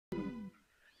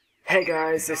Hey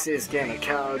guys, this is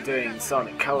gamercal doing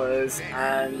Sonic Colors,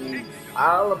 and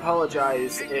I'll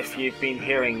apologise if you've been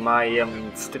hearing my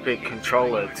stupid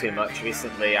controller too much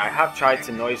recently. I have tried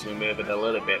to noise remove it a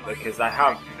little bit because I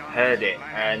have heard it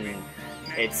and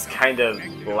it's kind of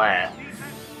blare.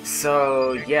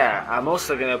 So yeah, I'm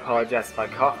also going to apologise if I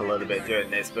cough a little bit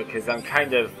during this because I'm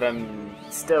kind of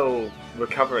still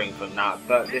recovering from that,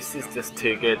 but this is just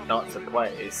too good not to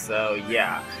play, so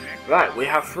yeah. Right, we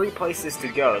have 3 places to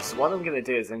go, so what I'm going to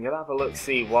do is I'm going to have a look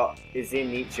see what is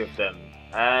in each of them.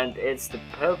 And it's the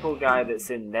purple guy that's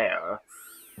in there.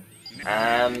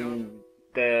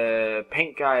 The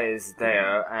pink guy is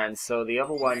there, and so the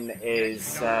other one is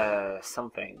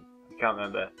something. I can't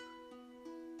remember.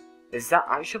 Is that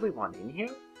actually one in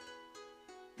here?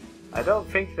 I don't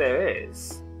think there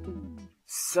is.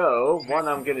 So, what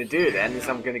I'm going to do then is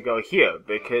I'm going to go here,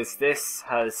 because this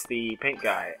has the pink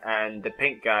guy, and the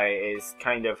pink guy is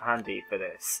kind of handy for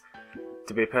this.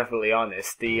 To be perfectly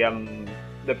honest, the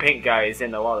pink guy is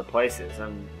in a lot of places,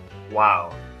 and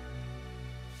wow.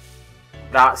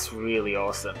 That's really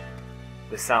awesome.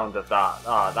 The sound of that.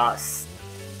 Ah, that's...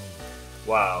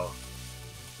 wow.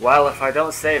 Well, if I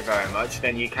don't say very much,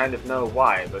 then you kind of know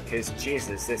why, because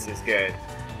Jesus, this is good.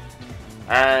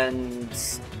 And...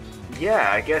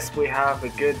 yeah, I guess we have a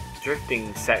good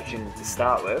drifting section to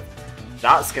start with.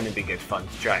 That's going to be good fun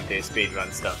to try and do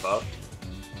speedrun stuff up.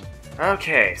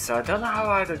 Okay, so I don't know how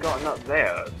I'd have gotten up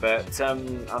there, but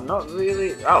I'm not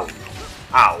really... oh!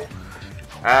 Ow!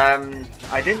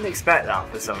 I didn't expect that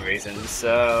for some reason,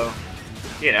 so...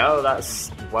 you know, that's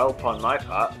whelp on my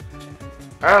part.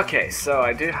 Okay, so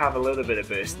I do have a little bit of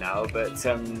boost now, but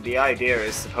the idea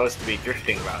is supposed to be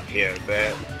drifting around here,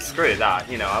 but screw that,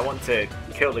 you know, I want to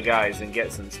kill the guys and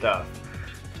get some stuff.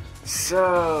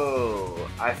 So,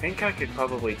 I think I could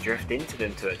probably drift into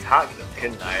them to attack them,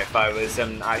 couldn't I, if I was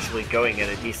actually going at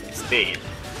a decent speed.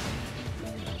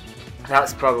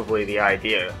 That's probably the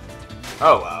idea.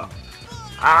 Oh well.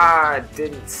 I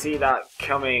didn't see that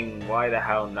coming, why the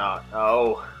hell not?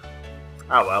 Oh.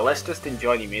 Oh well, let's just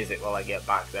enjoy the music while I get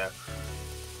back there.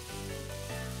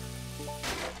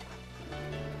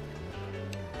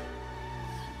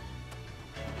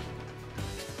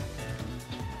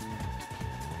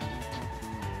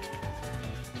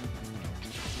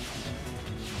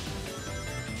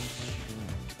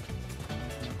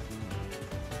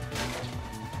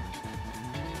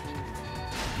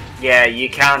 Yeah, you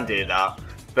can do that,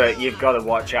 but you've got to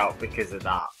watch out because of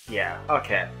that. Yeah,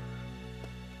 okay.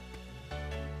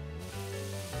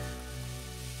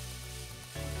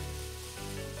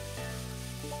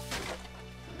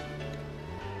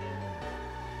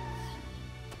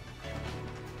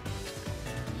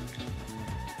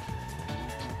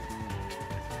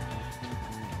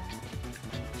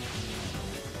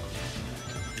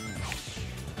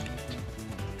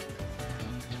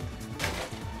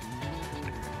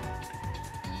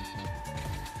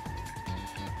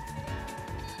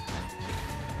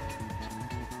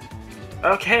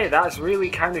 Okay, that's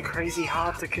really kind of crazy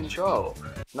hard to control,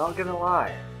 not gonna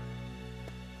lie.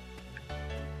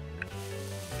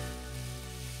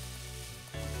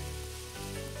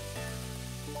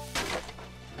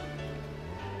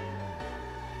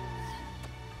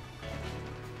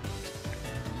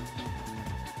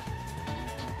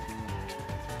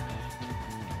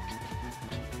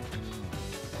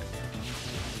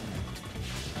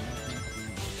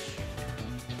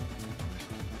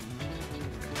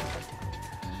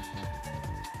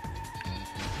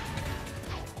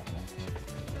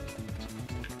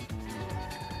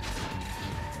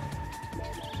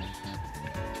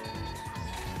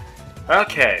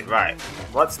 Okay, right.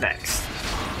 What's next?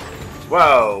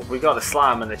 Whoa, we got a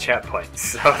slam and a checkpoint,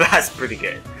 so that's pretty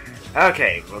good.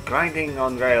 Okay, we're grinding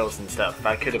on rails and stuff.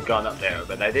 I could have gone up there,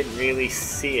 but I didn't really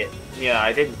see it. Yeah,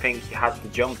 I didn't think you had to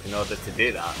jump in order to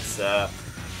do that, so...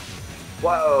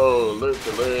 whoa,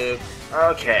 loop-de-loop.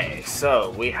 Okay,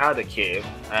 so we had a cube,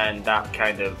 and that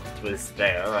kind of was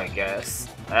there, I guess.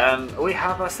 We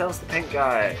have ourselves the pink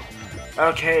guy.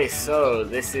 Okay, so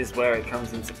this is where it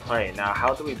comes into play. Now,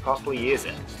 how do we properly use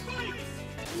it?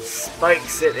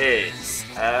 Spikes it is.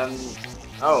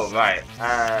 Oh, right.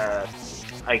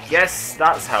 I guess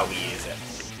that's how we use it.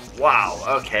 Wow,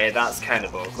 okay, that's kind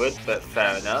of awkward, but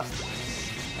fair enough.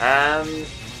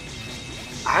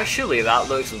 Actually, that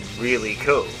looks really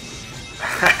cool.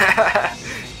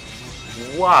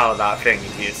 Wow, that thing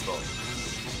is useful.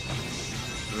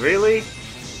 Really?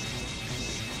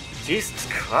 Jesus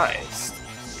Christ.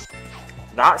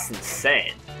 That's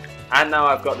insane. And now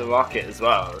I've got the rocket as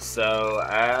well, so,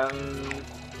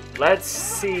 let's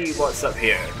see what's up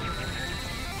here.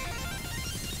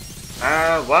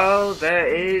 Well, there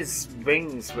is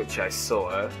rings which I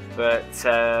saw, but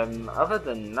other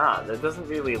than that, there doesn't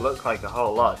really look like a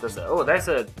whole lot, does it? Oh, there's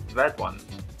a red one.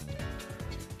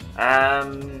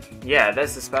 Yeah,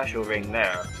 there's a special ring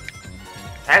there.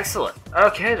 Excellent.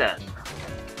 Okay then.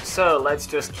 So let's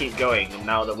just keep going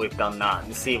now that we've done that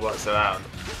and see what's around.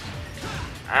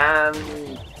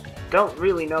 Don't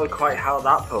really know quite how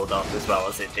that pulled off as well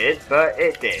as it did, but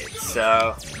it did,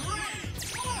 so...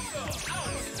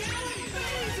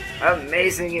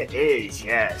 Amazing it is,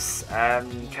 yes.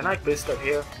 Can I boost up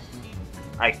here?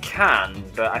 I can,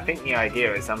 but I think the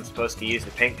idea is I'm supposed to use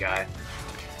the pink guy.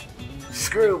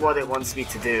 Screw what it wants me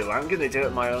to do, I'm gonna do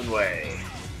it my own way.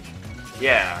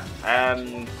 Yeah,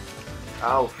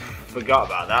 oh, forgot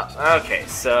about that. Okay,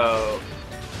 so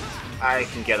I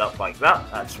can get up like that,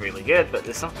 that's really good, but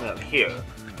there's something up here.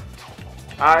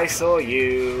 I saw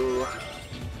you,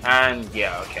 and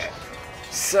yeah, okay.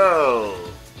 So,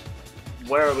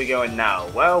 where are we going now?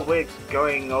 Well, we're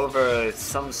going over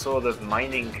some sort of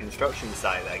mining construction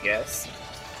site, I guess.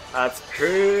 That's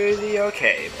pretty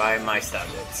okay by my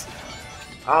standards.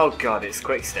 Oh god, it's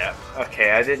quick step.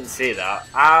 Okay, I didn't see that.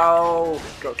 Ow!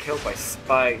 Got killed by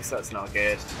spikes, that's not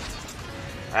good.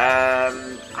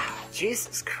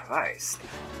 Jesus Christ.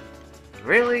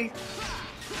 Really?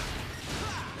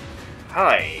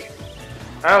 Hi.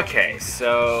 Okay,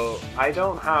 so I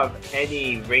don't have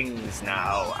any rings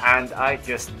now, and I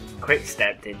just quick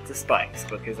stepped into spikes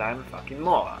because I'm a fucking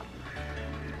moron.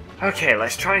 Okay,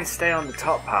 let's try and stay on the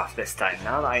top path this time,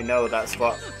 now that I know that's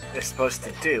what they're supposed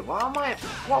to do.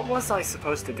 What was I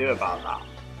supposed to do about that?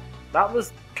 That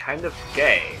was kind of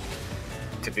gay,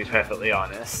 to be perfectly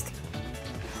honest.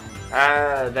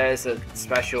 There's a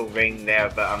special ring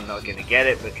there, but I'm not gonna get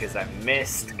it because I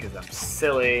missed, because I'm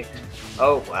silly.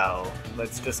 Oh well,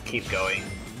 let's just keep going.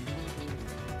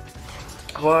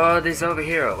 What is over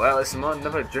here? Well, it's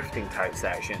another drifting type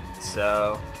section,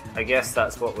 so I guess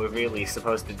that's what we're really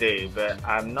supposed to do, but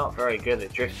I'm not very good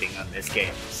at drifting on this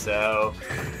game, so...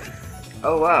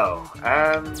 Oh wow,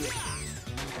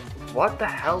 what the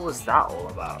hell was that all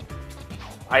about?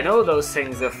 I know those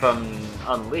things are from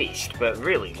Unleashed, but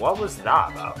really, what was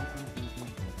that about?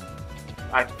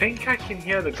 I think I can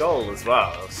hear the goal as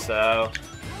well, so...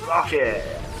 Rocket!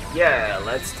 Yeah,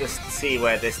 let's just see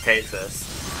where this takes us.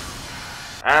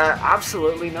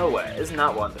 Absolutely nowhere, isn't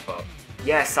that wonderful?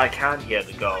 Yes, I can hear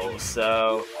the goal,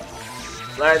 so...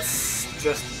 Let's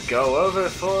just go over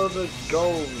for the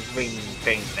goal ring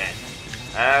thing then.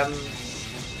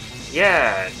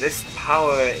 Yeah, this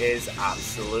power is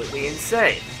absolutely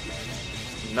insane.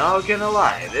 Not gonna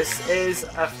lie, this is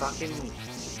a fucking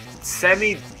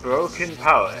semi-broken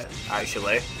power,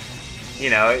 actually.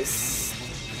 You know,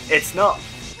 it's not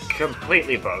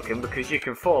completely broken because you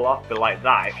can fall off like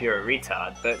that if you're a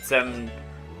retard, but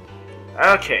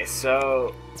okay,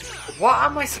 so what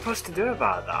am I supposed to do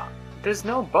about that? There's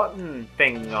no button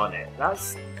thing on it.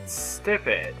 That's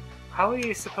stupid. How are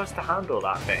you supposed to handle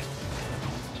that thing?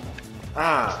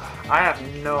 I have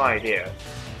no idea.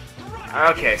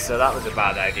 Okay, so that was a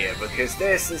bad idea because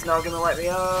this is not gonna let me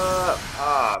up.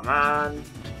 Oh man.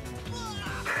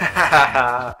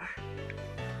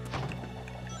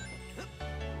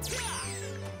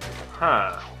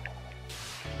 Huh.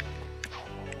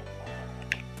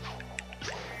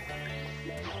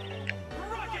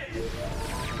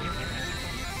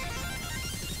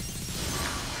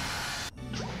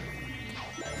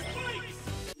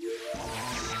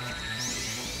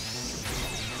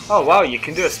 Oh wow, you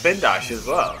can do a spin dash as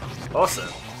well. Awesome.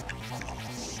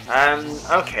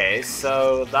 Okay,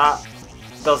 so that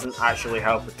doesn't actually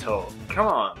help at all. Come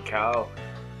on, Cal.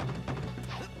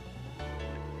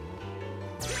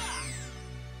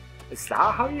 Is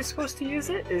that how you're supposed to use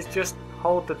it? Is just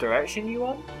hold the direction you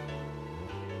want?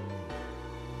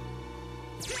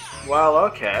 Well,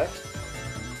 okay.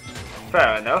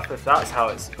 Fair enough, if that's how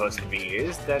it's supposed to be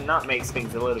used, then that makes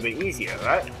things a little bit easier,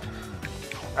 right?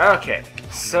 Okay,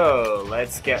 so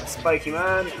let's get Spiky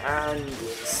Man and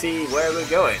see where we're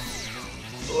going.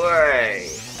 Wait,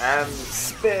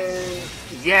 spin.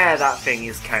 Yeah, that thing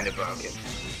is kind of broken.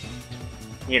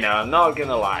 You know, I'm not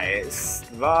gonna lie, it's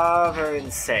rather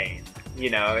insane.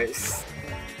 You know,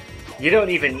 you don't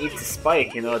even need to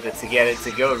spike in order to get it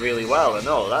to go really well and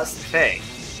all, that's the thing.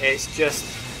 It's just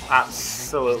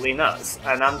absolutely nuts.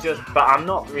 And but I'm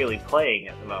not really playing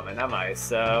at the moment, am I?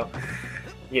 So,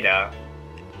 you know.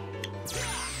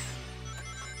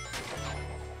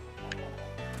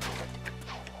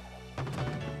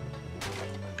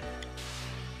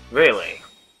 Really?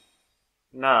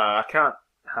 No, I can't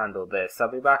handle this.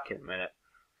 I'll be back in a minute.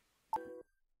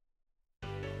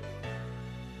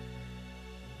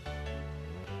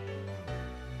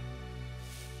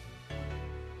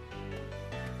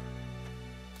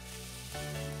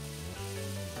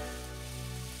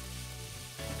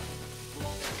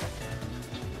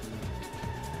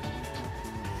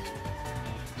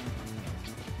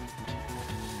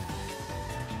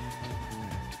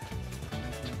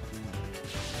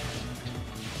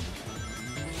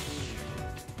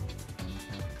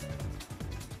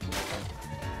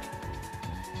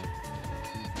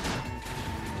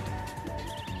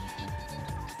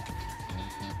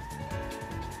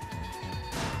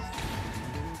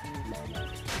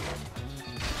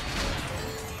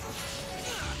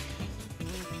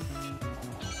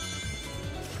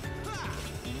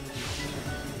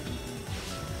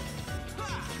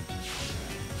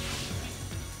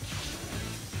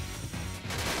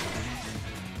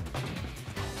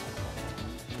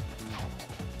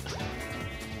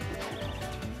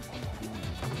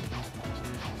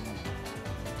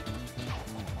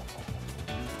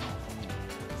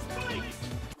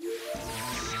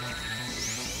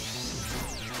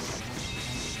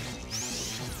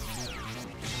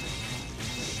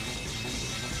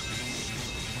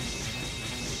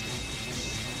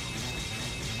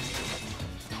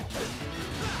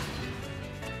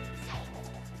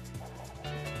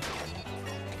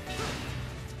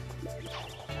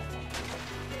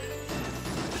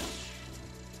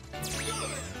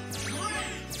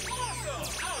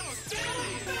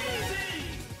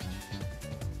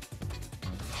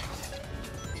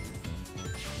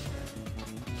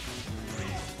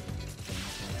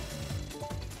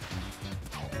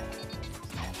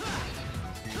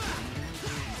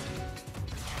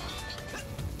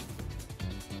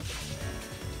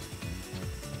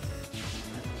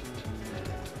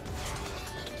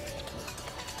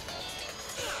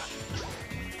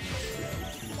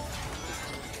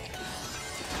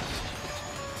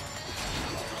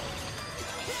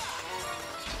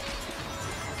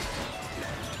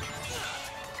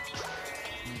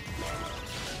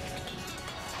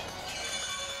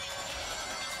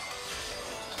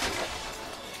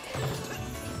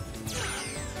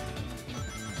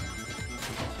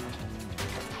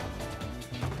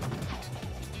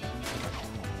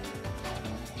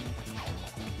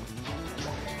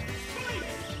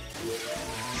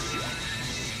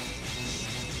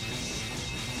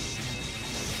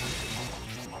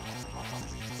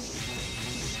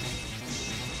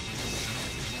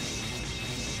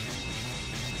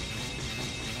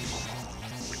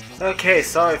 Okay,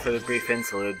 sorry for the brief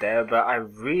interlude there, but I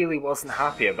really wasn't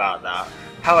happy about that.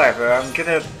 However,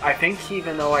 I think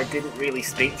even though I didn't really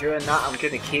speak during that, I'm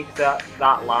gonna keep that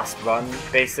last run,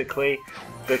 basically,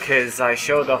 because I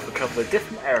showed off a couple of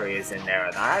different areas in there,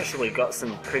 and I actually got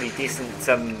some pretty decent,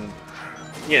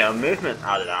 you know, movement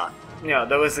out of that. You know,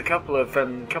 there was a couple of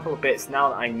bits now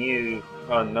that I knew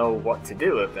or know what to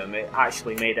do with them, it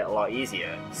actually made it a lot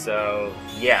easier, so,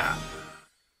 yeah.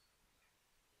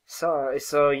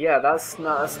 So yeah, that's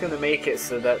gonna make it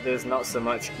so that there's not so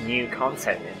much new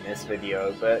content in this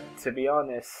video, but to be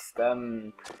honest,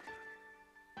 I'm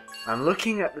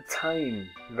looking at the time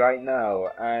right now,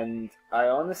 and I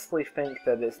honestly think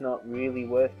that it's not really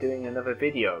worth doing another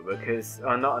video, because,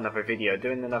 or not another video,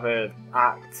 doing another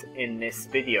act in this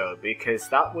video, because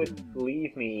that would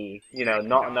leave me, you know,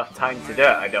 not enough time to do it,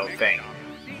 I don't think.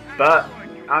 But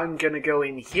I'm gonna go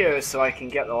in here so I can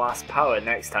get the last power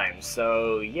next time.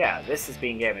 So yeah, this has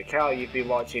been gamercal. You've been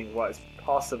watching what is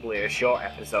possibly a short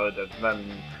episode of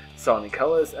Sonic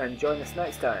Colors, and join us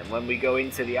next time when we go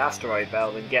into the asteroid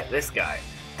belt and get this guy.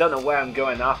 Don't know where I'm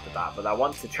going after that, but I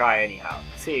want to try anyhow.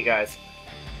 See you guys.